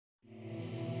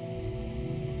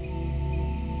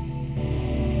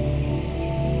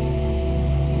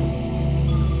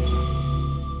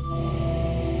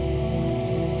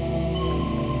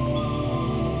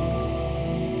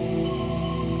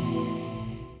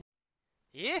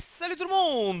Et salut tout le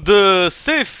monde,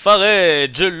 c'est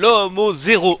Fareydj, l'homme au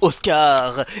 0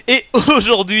 Oscar. Et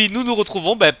aujourd'hui nous nous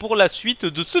retrouvons pour la suite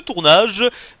de ce tournage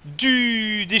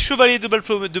des chevaliers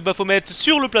de Baphomet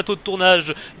sur le plateau de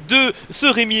tournage de ce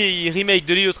remake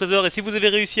de l'île au trésor. Et si vous avez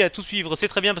réussi à tout suivre, c'est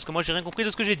très bien parce que moi j'ai rien compris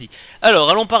de ce que j'ai dit. Alors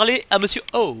allons parler à monsieur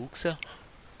Hawks.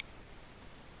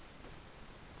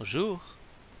 Bonjour.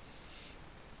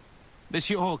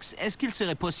 Monsieur Hawks, est-ce qu'il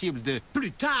serait possible de...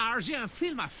 Plus tard, j'ai un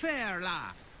film à faire,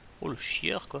 là. Oh le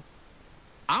chieur quoi.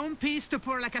 En piste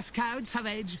pour la cascade,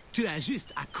 Savage. Tu as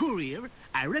juste à courir,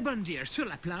 à rebondir sur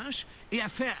la planche et à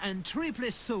faire un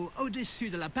triple saut au-dessus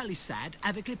de la palissade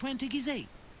avec les pointes aiguisées.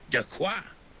 De quoi?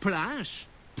 Planche,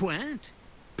 pointe,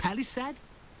 palissade,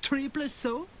 triple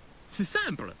saut. C'est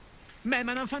simple. Même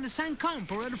un enfant de 5 ans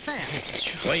pourrait le faire.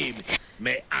 Oui,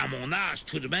 mais à mon âge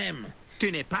tout de même.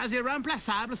 Tu n'es pas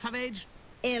irremplaçable, Savage.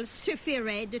 Il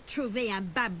suffirait de trouver un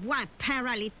babouin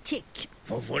paralytique.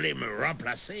 Vous voulez me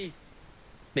remplacer?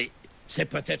 Mais c'est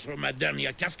peut-être ma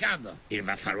dernière cascade. Il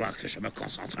va falloir que je me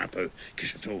concentre un peu, que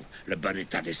je trouve le bon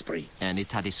état d'esprit. Un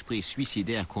état d'esprit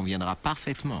suicidaire conviendra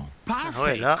parfaitement. Parfait. Ah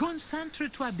ouais, là.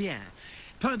 Concentre-toi bien.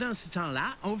 Pendant ce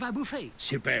temps-là, on va bouffer.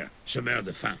 Super, je meurs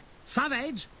de faim.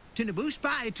 Savage, tu ne bouges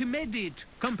pas et tu médites.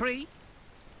 Compris?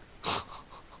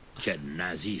 Quel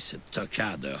nazi ce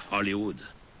tocard de Hollywood.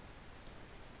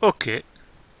 Ok.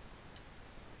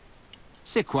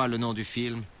 C'est quoi le nom du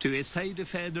film? Tu essayes de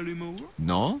faire de l'humour?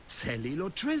 Non? C'est l'île au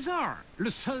trésor.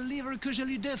 Le seul livre que j'ai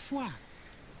lu 2 fois.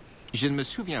 Je ne me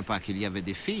souviens pas qu'il y avait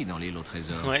des filles dans l'île au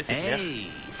trésor. Ouais c'est clair. Hey,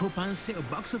 faut penser au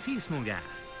box-office, mon gars.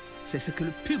 C'est ce que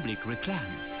le public réclame.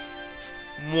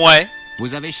 Ouais.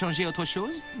 Vous avez changé autre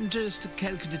chose? Juste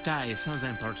quelques détails sans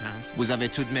importance. Vous avez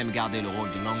tout de même gardé le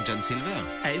rôle de Long John Silver.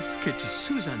 Est-ce que tu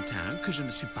sous-entends que je ne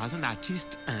suis pas un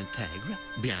artiste intègre?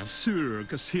 Bien sûr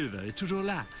que Silver est toujours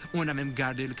là. On a même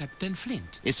gardé le capitaine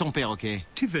Flint. Et son perroquet?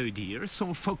 Tu veux dire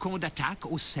son faucon d'attaque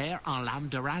au cerf en lame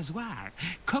de rasoir?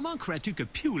 Comment crois-tu que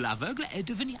Pew l'aveugle est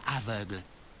devenu aveugle?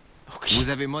 Vous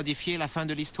avez modifié la fin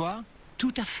de l'histoire?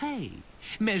 Tout à fait.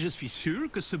 Mais je suis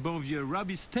sûr que ce bon vieux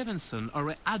Robbie Stevenson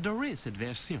aurait adoré cette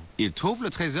version. Il trouve le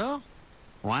trésor?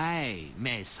 Ouais,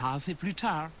 mais ça c'est plus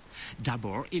tard.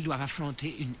 D'abord, ils doivent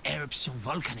affronter une éruption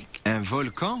volcanique. Un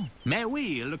volcan? Mais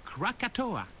oui, le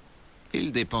Krakatoa.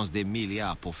 Il dépense des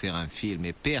milliards pour faire un film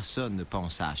et personne ne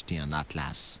pense à acheter un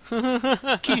atlas.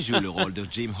 Qui joue le rôle de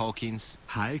Jim Hawkins?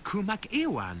 Haiku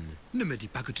McEwan. Ne me dis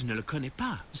pas que tu ne le connais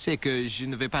pas. C'est que je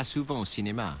ne vais pas souvent au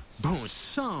cinéma. Bon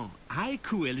sang,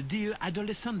 Haiku est le dieu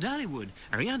adolescent d'Hollywood,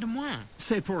 rien de moins.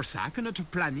 C'est pour ça que notre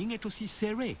planning est aussi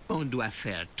serré. On doit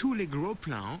faire tous les gros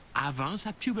plans avant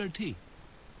sa puberté.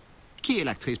 Qui est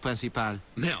l'actrice principale?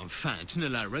 Mais enfin, tu ne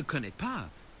la reconnais pas.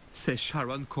 C'est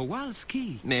Sharon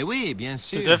Kowalski. Mais oui, bien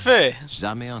sûr. Tout à fait.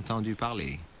 Jamais entendu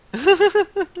parler.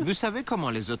 Vous savez comment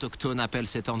les autochtones appellent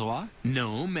cet endroit?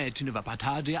 Non, mais tu ne vas pas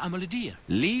tarder à me le dire.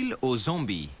 L'île aux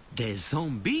zombies. Des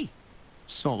zombies?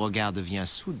 Son regard devient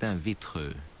soudain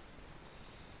vitreux.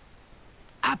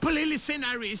 Appelez les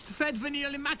scénaristes, faites venir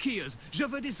les maquilleuses. Je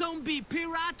veux des zombies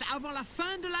pirates avant la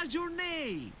fin de la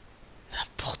journée.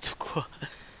 N'importe quoi.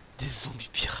 Des zombies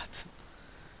pirates.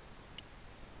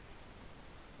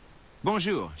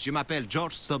 Bonjour, je m'appelle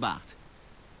George Stobart.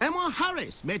 Et moi,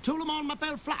 Harris, mais tout le monde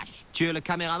m'appelle Flash. Tu es le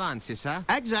caméraman, c'est ça?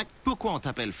 Exact. Pourquoi on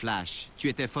t'appelle Flash? Tu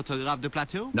étais photographe de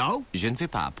plateau? Non? Je ne vais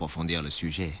pas approfondir le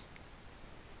sujet.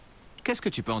 Qu'est-ce que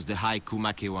tu penses de Haiku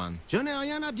McEwan? Je n'ai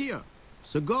rien à dire.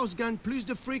 Ce gosse gagne plus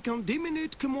de fric en 10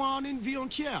 minutes que moi en une vie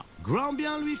entière. Grand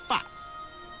bien lui fasse.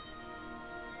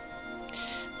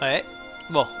 Ouais.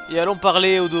 Bon, et allons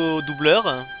parler au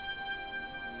doubleur.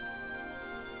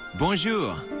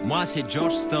 Bonjour, moi c'est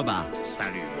George Stobart.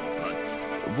 Salut mon pote.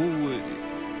 Vous...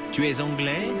 tu es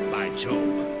anglais? By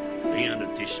Jove, rien ne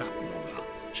t'échappe mon gars.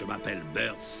 Je m'appelle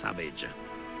Bert Savage.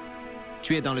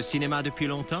 Tu es dans le cinéma depuis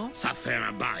longtemps? Ça fait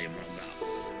un bail mon gars.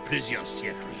 Plusieurs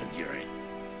siècles je dirais.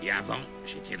 Et avant,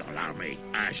 j'étais dans l'armée.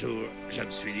 Un jour, je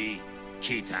me suis dit,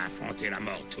 quitte à affronter la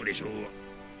mort tous les jours,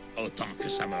 autant que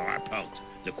ça me rapporte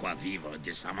de quoi vivre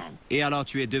décemment. Et alors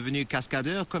tu es devenu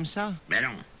cascadeur comme ça? Mais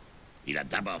non, il a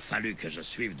d'abord fallu que je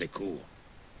suive des cours.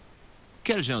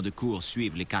 Quel genre de cours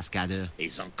suivent les cascadeurs?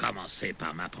 Ils ont commencé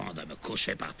par m'apprendre à me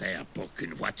coucher par terre pour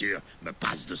qu'une voiture me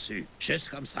passe dessus. Juste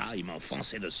comme ça, ils m'ont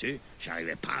foncé dessus.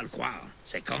 J'arrivais pas à le croire.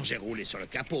 C'est quand j'ai roulé sur le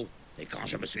capot et quand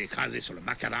je me suis écrasé sur le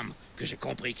macadam que j'ai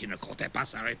compris qu'ils ne comptaient pas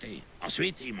s'arrêter.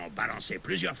 Ensuite, ils m'ont balancé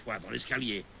plusieurs fois dans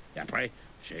l'escalier. Et après,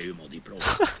 j'ai eu mon diplôme.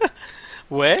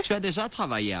 Ouais. Tu as déjà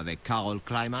travaillé avec Carol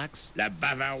Climax? La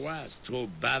bavaroise, trop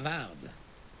bavarde.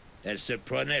 Elle se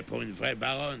prenait pour une vraie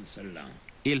baronne, celle-là.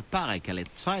 Il paraît qu'elle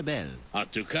est très belle. En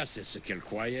tout cas, c'est ce qu'elle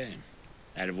croyait.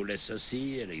 Elle voulait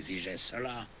ceci, elle exigeait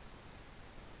cela.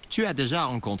 Tu as déjà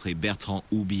rencontré Bertrand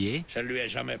Oublié? Je ne lui ai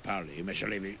jamais parlé, mais je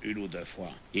l'ai vu une ou deux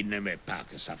fois. Il n'aimait pas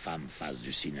que sa femme fasse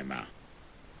du cinéma.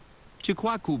 Tu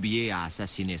crois qu'Oublié a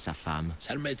assassiné sa femme?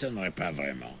 Ça ne m'étonnerait pas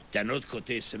vraiment. D'un autre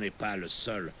côté, ce n'est pas le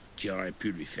seul qui aurait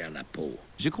pu lui faire la peau.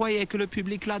 Je croyais que le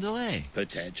public l'adorait.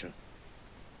 Peut-être.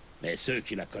 Mais ceux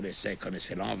qui la connaissaient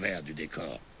l'envers du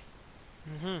décor.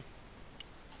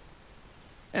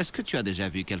 Est-ce que tu as déjà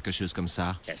vu quelque chose comme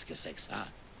ça? Qu'est-ce que c'est que ça?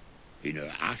 Une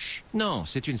hache? Non,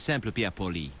 c'est une simple pierre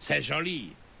polie. C'est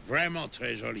joli. Vraiment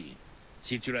très joli.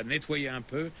 Si tu la nettoyais un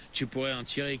peu, tu pourrais en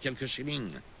tirer quelques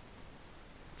shillings.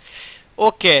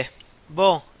 Ok.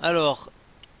 Bon, alors,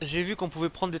 j'ai vu qu'on pouvait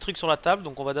prendre des trucs sur la table,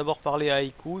 donc on va d'abord parler à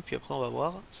Haïku, et puis après on va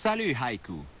voir. Salut,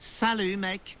 Haiku. Salut,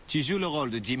 mec. Tu joues le rôle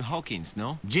de Jim Hawkins,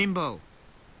 non? Jimbo.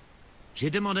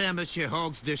 J'ai demandé à Monsieur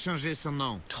Hawks de changer son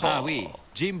nom. Ah oui,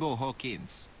 Jimbo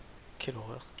Hawkins. Quelle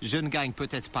horreur. Je ne gagne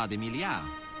peut-être pas des milliards,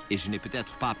 et je n'ai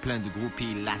peut-être pas plein de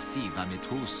groupies lascives à mes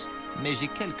trousses, mais j'ai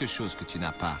quelque chose que tu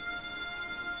n'as pas.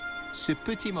 Ce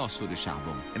petit morceau de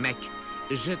charbon. Mec,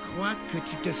 je crois que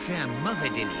tu te fais un mauvais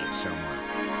délire sur moi.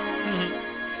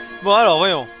 Bon alors,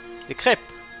 voyons. Des crêpes.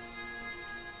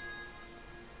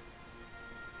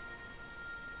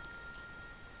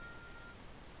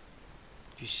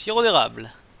 Du sirop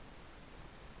d'érable.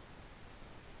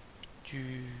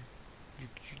 Du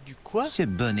quoi? Ce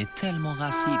bun est tellement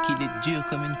rassis qu'il est dur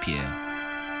comme une pierre.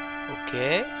 Ok.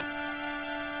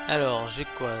 Alors, j'ai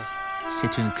quoi?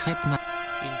 C'est une crêpe.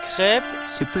 Une crêpe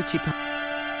Ce petit pain.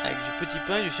 avec du petit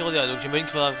pain et du sirop d'érable. Donc j'imagine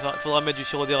qu'il faudra mettre du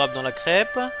sirop d'érable dans la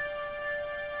crêpe.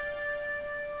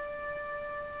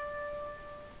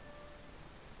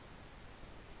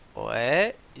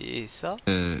 Ouais. Et ça?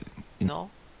 Non?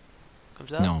 Comme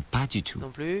ça? Non, pas du tout.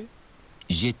 Non plus?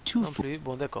 J'ai tout Non faux. plus.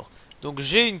 Bon, d'accord. Donc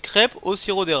j'ai une crêpe au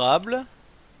sirop d'érable.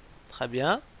 Très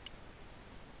bien.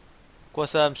 Quoi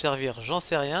ça va me servir? J'en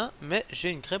sais rien. Mais j'ai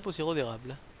une crêpe au sirop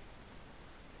d'érable.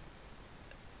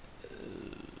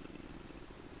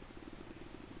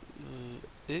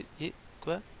 Et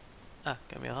quoi? Ah,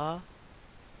 caméra.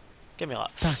 Caméra.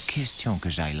 Pas question que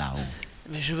j'aille là-haut.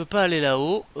 Mais je veux pas aller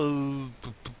là-haut.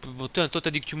 Bon, toi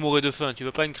t'as dit que tu mourrais de faim. Tu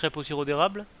veux pas une crêpe au sirop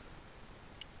d'érable?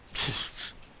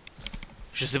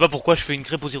 Je sais pas pourquoi je fais une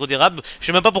crêpe au sirop d'érable. Je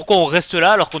sais même pas pourquoi on reste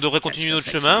là alors qu'on devrait continuer notre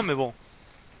chemin, mais bon.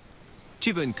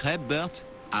 Tu veux une crêpe, Bert?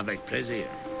 Avec plaisir.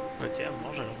 Bah tiens,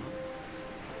 mange alors.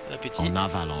 Bon appétit. En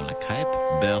avalant la crêpe,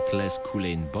 Bert laisse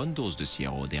couler une bonne dose de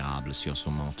sirop d'érable sur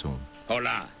son menton. Oh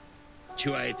là,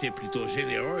 tu as été plutôt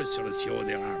généreux sur le sirop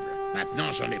d'érable.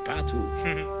 Maintenant, j'en ai pas tout.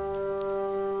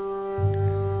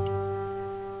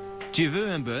 Tu veux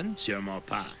un bun? Sûrement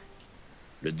pas.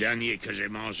 Le dernier que j'ai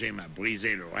mangé m'a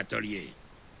brisé le râtelier.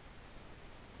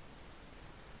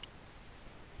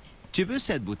 Tu veux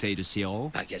cette bouteille de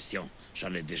sirop? Pas question,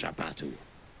 j'en ai déjà partout.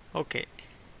 Ok.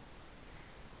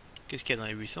 Qu'est-ce qu'il y a dans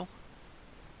les buissons?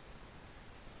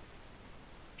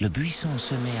 Le buisson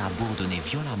se met à bourdonner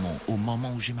violemment au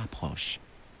moment où je m'approche.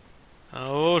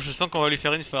 Oh, je sens qu'on va lui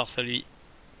faire une farce à lui.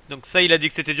 Donc ça, il a dit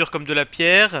que c'était dur comme de la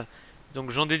pierre.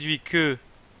 Donc j'en déduis que...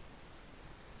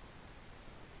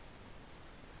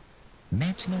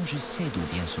 Maintenant, je sais d'où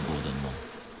vient ce bourdonnement.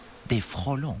 Des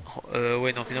frelons.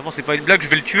 Ouais, non, finalement, c'est pas une blague, je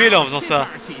vais le tuer là en faisant ça.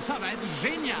 C'est parti, ça va être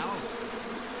génial.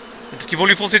 Parce qu'ils vont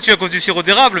lui foncer dessus à cause du sirop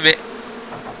d'érable, mais...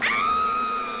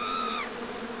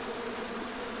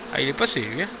 Ah, il est passé,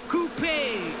 lui, hein. Coupez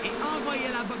et envoyez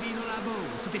la bobine au labo.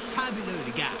 C'était fabuleux,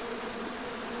 les gars.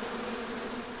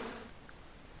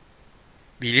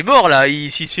 Mais il est mort, là.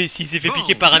 S'il s'est fait Bon,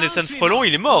 piquer par un plan essaim de suivant. frelon,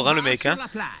 il est mort, hein, On le va mec, sur hein. la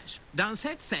plage. Dans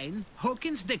cette scène,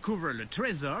 Hawkins découvre le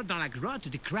trésor dans la grotte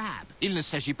des crabes. Il ne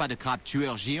s'agit pas de crabes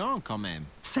tueurs géants, quand même.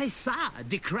 C'est ça,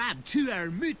 des crabes tueurs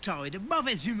mutants et de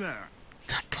mauvaise humeur.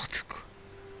 N'importe quoi.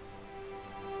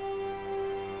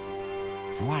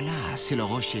 Voilà, c'est le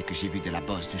rocher que j'ai vu de la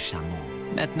bosse du chameau.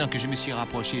 Maintenant que je me suis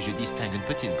rapproché, je distingue une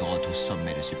petite grotte au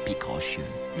sommet de ce pic rocheux.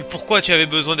 Mais pourquoi tu avais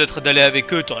besoin d'aller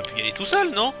avec eux? T'aurais pu y aller tout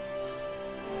seul, non?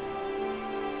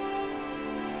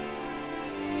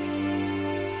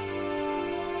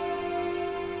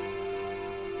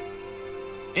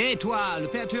 Et toi, le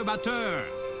perturbateur?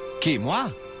 Qui,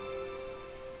 moi?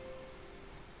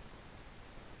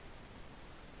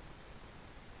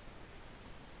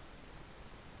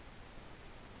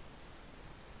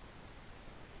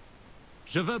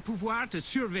 Je veux pouvoir te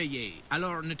surveiller.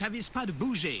 Alors ne t'avise pas de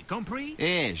bouger, compris?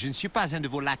 Eh, je ne suis pas un de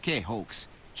vos laquais, Hawks.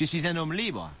 Je suis un homme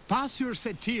libre. Pas sur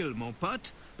cette île, mon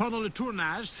pote. Pendant le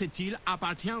tournage, cette île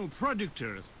appartient aux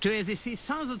producteurs. Tu es ici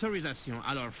sans autorisation,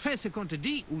 alors fais ce qu'on te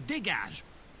dit ou dégage.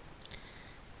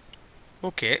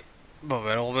 Ok. Bon,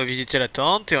 bah alors on va visiter la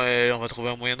tente et on va trouver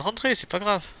un moyen de rentrer, c'est pas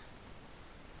grave.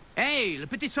 Hey, le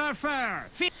petit surfeur!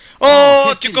 Oh,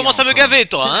 qu'est-ce tu qu'il y a commences à me encore? gaver, C'est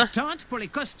toi, la hein? tente pour les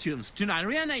costumes, tu n'as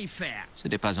rien à y faire. Ce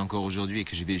n'est pas encore aujourd'hui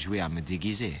que je vais jouer à me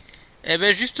déguiser. Eh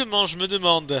ben justement, je me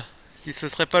demande si ce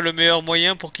serait pas le meilleur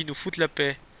moyen pour qu'ils nous foutent la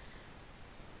paix.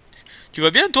 Tu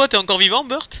vas bien, toi? T'es encore vivant,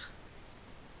 Burt?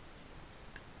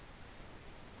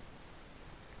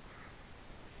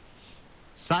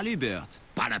 Salut Bert.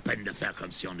 Pas la peine de faire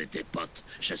comme si on était potes.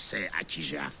 Je sais à qui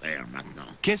j'ai affaire maintenant.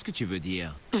 Qu'est-ce que tu veux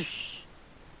dire?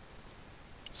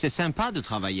 C'est sympa de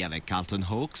travailler avec Carlton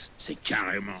Hawks. C'est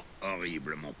carrément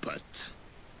horrible, mon pote.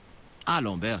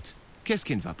 Allons Bert, qu'est-ce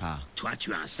qui ne va pas? Toi,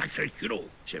 tu as un sacré culot.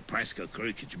 J'ai presque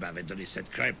cru que tu m'avais donné cette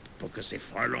crêpe pour que ces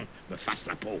frelons me fassent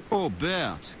la peau. Oh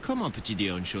Bert, comment peux-tu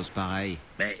dire une chose pareille?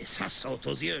 Mais ça saute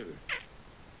aux yeux.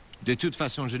 De toute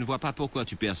façon, je ne vois pas pourquoi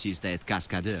tu persistes à être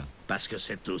cascadeur. Parce que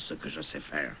c'est tout ce que je sais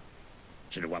faire.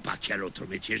 Je ne vois pas quel autre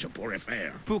métier je pourrais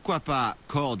faire. Pourquoi pas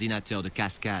coordinateur de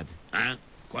cascade? Hein?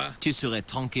 Quoi? Tu serais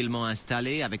tranquillement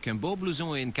installé avec un beau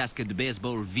blouson et une casquette de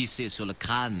baseball vissée sur le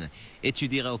crâne et tu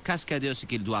dirais au cascadeur ce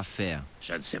qu'il doit faire.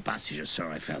 Je ne sais pas si je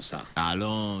saurais faire ça.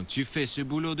 Allons, tu fais ce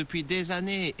boulot depuis des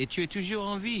années et tu es toujours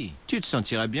en vie. Tu te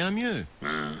sentirais bien mieux.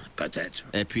 Hein? Peut-être.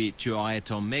 Et puis, tu aurais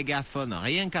ton mégaphone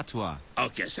rien qu'à toi.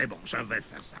 Ok, c'est bon, je vais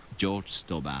faire ça. George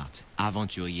Stobart,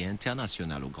 aventurier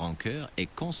international au grand cœur et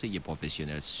conseiller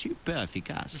professionnel super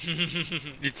efficace.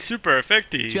 It's super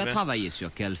effective. Tu as travaillé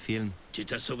sur quel film? Tu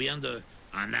te souviens de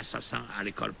un assassin à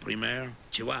l'école primaire?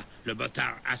 Tu vois, le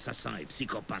motard assassin et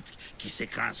psychopathe qui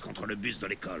s'écrase contre le bus de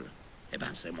l'école. Eh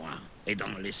ben, c'est moi. Et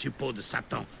dans Les suppôts de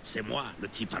Satan, c'est moi, le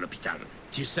type à l'hôpital.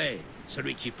 Tu sais,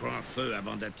 celui qui prend feu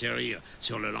avant d'atterrir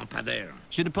sur le lampadaire.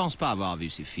 Je ne pense pas avoir vu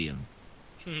ces films.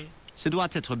 Ce doit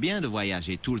être bien de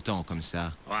voyager tout le temps comme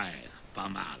ça. Ouais, pas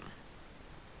mal.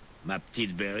 Ma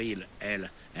petite Beryl, elle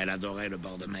adorait le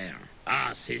bord de mer. Ah,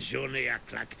 ces journées à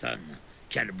Clacton.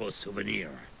 Quel beau souvenir.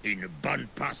 Une bonne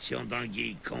passion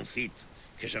d'anguille confite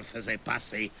que je faisais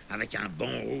passer avec un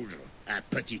bon rouge. Un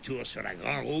petit tour sur la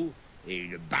Grand Roue et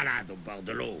une balade au bord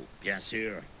de l'eau. Bien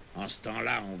sûr, en ce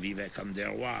temps-là, on vivait comme des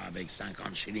rois avec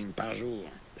 50 shillings par jour.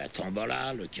 La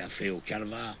tombola, le café au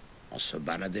calva. On se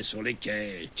baladait sur les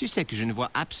quais. Tu sais que je ne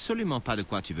vois absolument pas de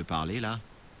quoi tu veux parler, là.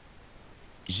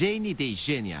 J'ai une idée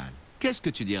géniale. Qu'est-ce que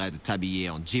tu dirais de t'habiller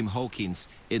en Jim Hawkins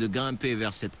et de grimper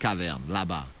vers cette caverne,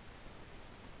 là-bas?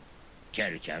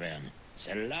 Quelle caverne?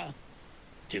 Celle-là?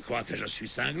 Tu crois que je suis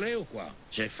cinglé ou quoi?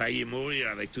 J'ai failli mourir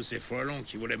avec tous ces frelons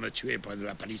qui voulaient me tuer près de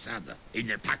la palissade. Il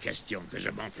n'est pas question que je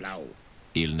monte là-haut.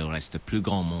 Il ne reste plus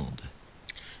grand monde.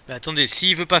 Mais attendez,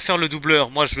 s'il veut pas faire le doubleur,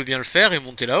 moi je veux bien le faire et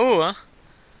monter là-haut, hein.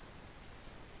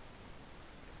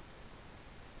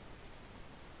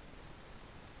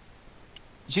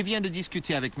 Je viens de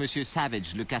discuter avec Monsieur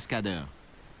Savage, le cascadeur.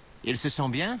 Il se sent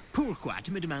bien? Pourquoi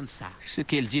tu me demandes ça? Ce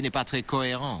qu'il dit n'est pas très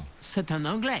cohérent. C'est en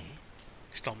anglais.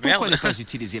 Je Pourquoi t'emmerde. ne pas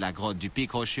utiliser la grotte du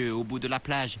pic rocheux au bout de la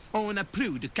plage? On n'a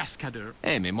plus de cascadeur.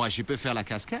 Eh, mais moi, je peux faire la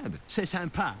cascade. C'est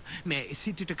sympa, mais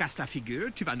si tu te casses la figure,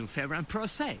 tu vas nous faire un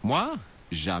procès. Moi?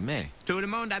 Jamais. Tout le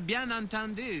monde a bien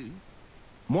entendu.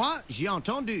 Moi, j'ai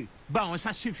entendu. Bon,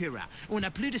 ça suffira. On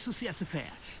n'a plus de soucis à se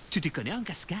faire. Tu te connais en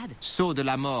cascade? Saut de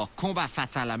la mort, combat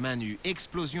fatal à main nue,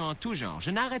 explosion en tout genre.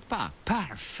 Je n'arrête pas.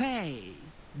 Parfait.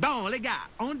 Bon, les gars,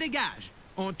 on dégage.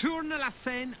 On tourne la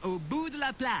scène au bout de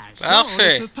la plage. Parfait.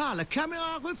 Non, on ne peut pas. La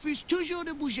caméra refuse toujours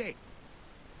de bouger.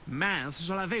 Mince,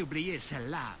 je l'avais oublié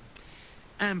celle-là.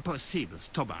 Impossible,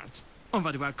 Stobart. On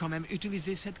va devoir quand même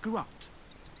utiliser cette grotte.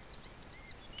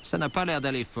 Ça n'a pas l'air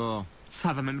d'aller fort.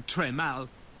 Ça va même très mal.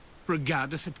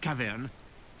 Regarde cette caverne.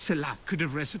 C'est là que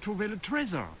devrait se trouver le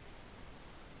trésor.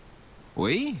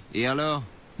 Oui? Et alors?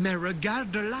 Mais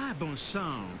regarde là, bon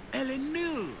sang. Elle est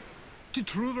nulle. Tu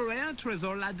trouverais un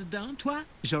trésor là-dedans, toi?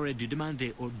 J'aurais dû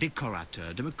demander au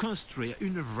décorateur de me construire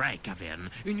une vraie caverne.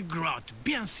 Une grotte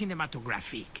bien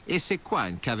cinématographique. Et c'est quoi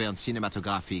une caverne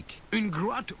cinématographique? Une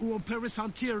grotte où on peut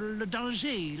ressentir le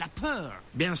danger, la peur.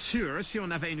 Bien sûr, si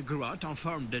on avait une grotte en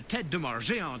forme de tête de mort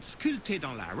géante sculptée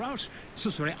dans la roche, ce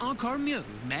serait encore mieux.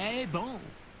 Mais bon.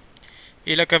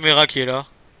 Et la caméra qui est là?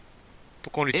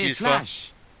 Pourquoi on Et l'utilise pas?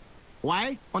 Flash!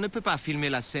 Ouais, On ne peut pas filmer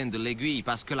la scène de l'aiguille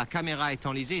parce que la caméra est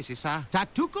enlisée, c'est ça? t'as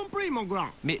tout compris, mon grand.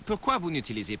 Mais pourquoi vous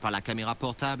n'utilisez pas la caméra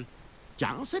portable?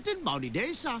 Tiens, c'est une bonne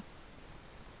idée, ça.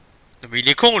 Non mais il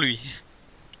est con lui.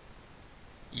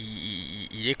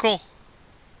 Il est con.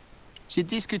 J'ai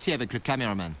discuté avec le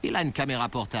caméraman. Il a une caméra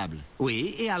portable.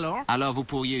 Oui, et alors? Alors vous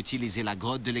pourriez utiliser la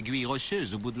grotte de l'aiguille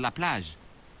rocheuse au bout de la plage.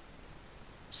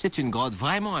 C'est une grotte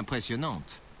vraiment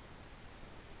impressionnante.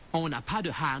 On n'a pas de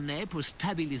harnais pour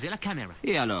stabiliser la caméra.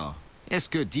 Et alors? Est-ce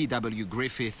que D.W.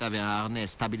 Griffith avait un harnais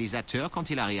stabilisateur quand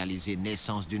il a réalisé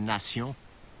Naissance d'une nation?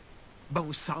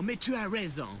 Bon sang, mais tu as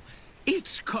raison.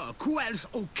 Hitchcock ou Wells,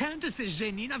 aucun de ces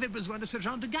génies n'avait besoin de ce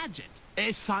genre de gadget.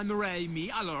 Et Sam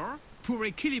Raimi, alors, pour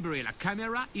équilibrer la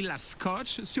caméra, il la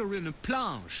scotche sur une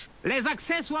planche. Les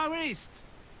accessoiristes,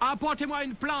 apportez-moi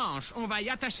une planche, on va y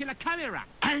attacher la caméra.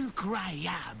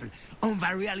 Incroyable! On va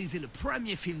réaliser le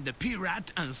premier film de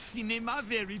pirate en cinéma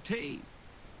vérité.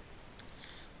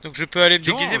 Donc je peux aller me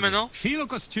déguiser George, maintenant? file aux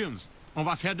costumes. On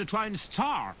va faire de toi une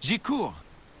star. J'y cours.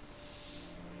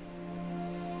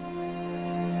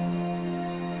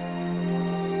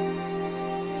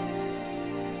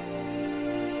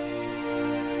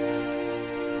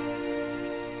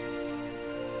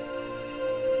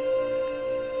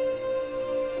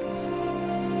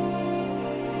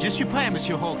 Je suis prêt,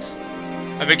 Monsieur Hawks.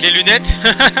 Avec les lunettes?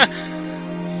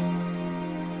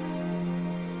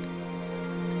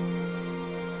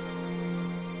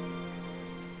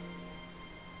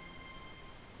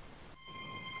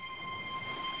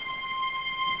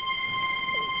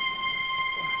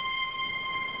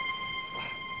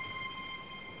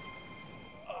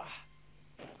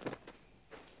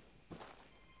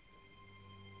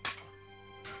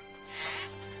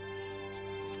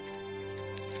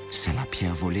 C'est la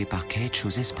pierre volée par Quetch aux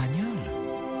Espagnols.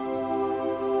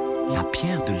 La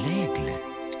pierre de l'aigle.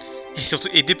 Et surtout,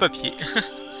 et des papiers.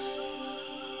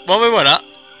 Bon ben voilà.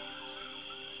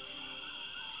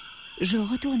 Je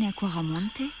retournais à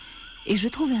Quaramonte et je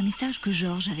trouvais un message que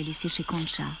George avait laissé chez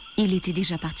Concha. Il était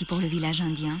déjà parti pour le village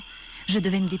indien. Je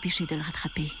devais me dépêcher de le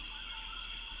rattraper.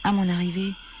 À mon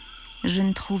arrivée, je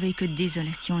ne trouvais que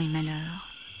désolation et malheur.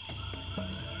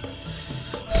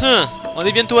 On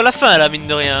est bientôt à la fin là, mine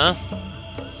de rien. Hein.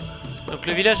 Donc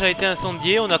le village a été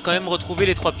incendié, on a quand même retrouvé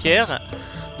les 3 pierres.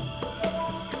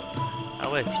 Ah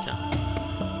ouais, putain.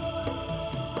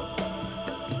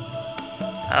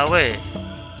 Ah ouais.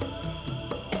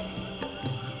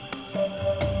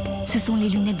 Ce sont les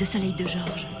lunettes de soleil de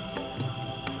George.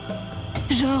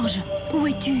 George, où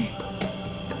es-tu?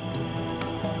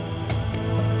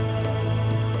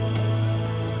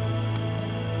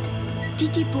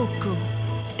 Titi Poco,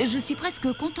 je suis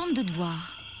presque contente de te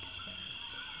voir.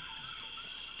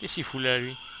 Qu'est-ce qu'il fout là,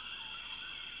 lui?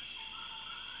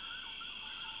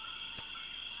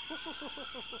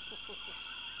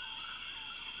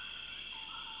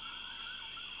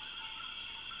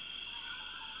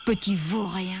 Petit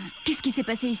vaurien, qu'est-ce qui s'est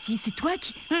passé ici? C'est toi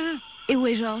qui... Et où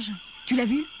est George? Tu l'as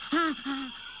vu?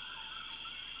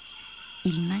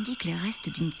 Il m'indique les restes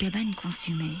d'une cabane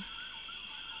consumée.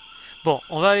 Bon,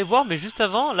 on va aller voir, mais juste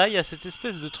avant, là, il y a cette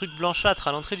espèce de truc blanchâtre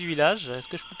à l'entrée du village. Est-ce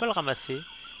que je peux pas le ramasser?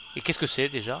 Et qu'est-ce que c'est,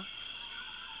 déjà?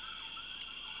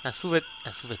 Un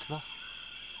sous-vêtement.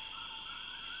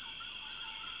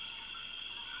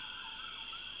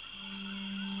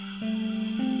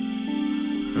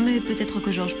 Mais peut-être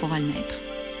que George pourra le mettre.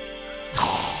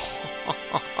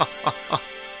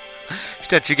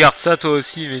 Putain, tu gardes ça toi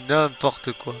aussi, mais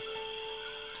n'importe quoi.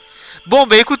 Bon,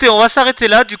 bah écoutez, on va s'arrêter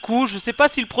là, du coup. Je sais pas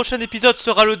si le prochain épisode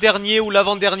sera le dernier ou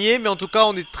l'avant-dernier, mais en tout cas,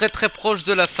 on est très très proche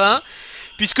de la fin.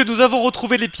 Puisque nous avons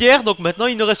retrouvé les pierres, donc maintenant,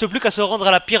 il ne reste plus qu'à se rendre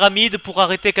à la pyramide pour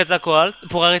arrêter Quetzalcoatl,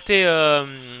 pour arrêter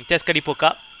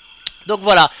Tezcatlipoca. Donc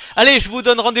voilà. Allez, je vous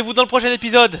donne rendez-vous dans le prochain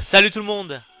épisode. Salut tout le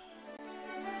monde!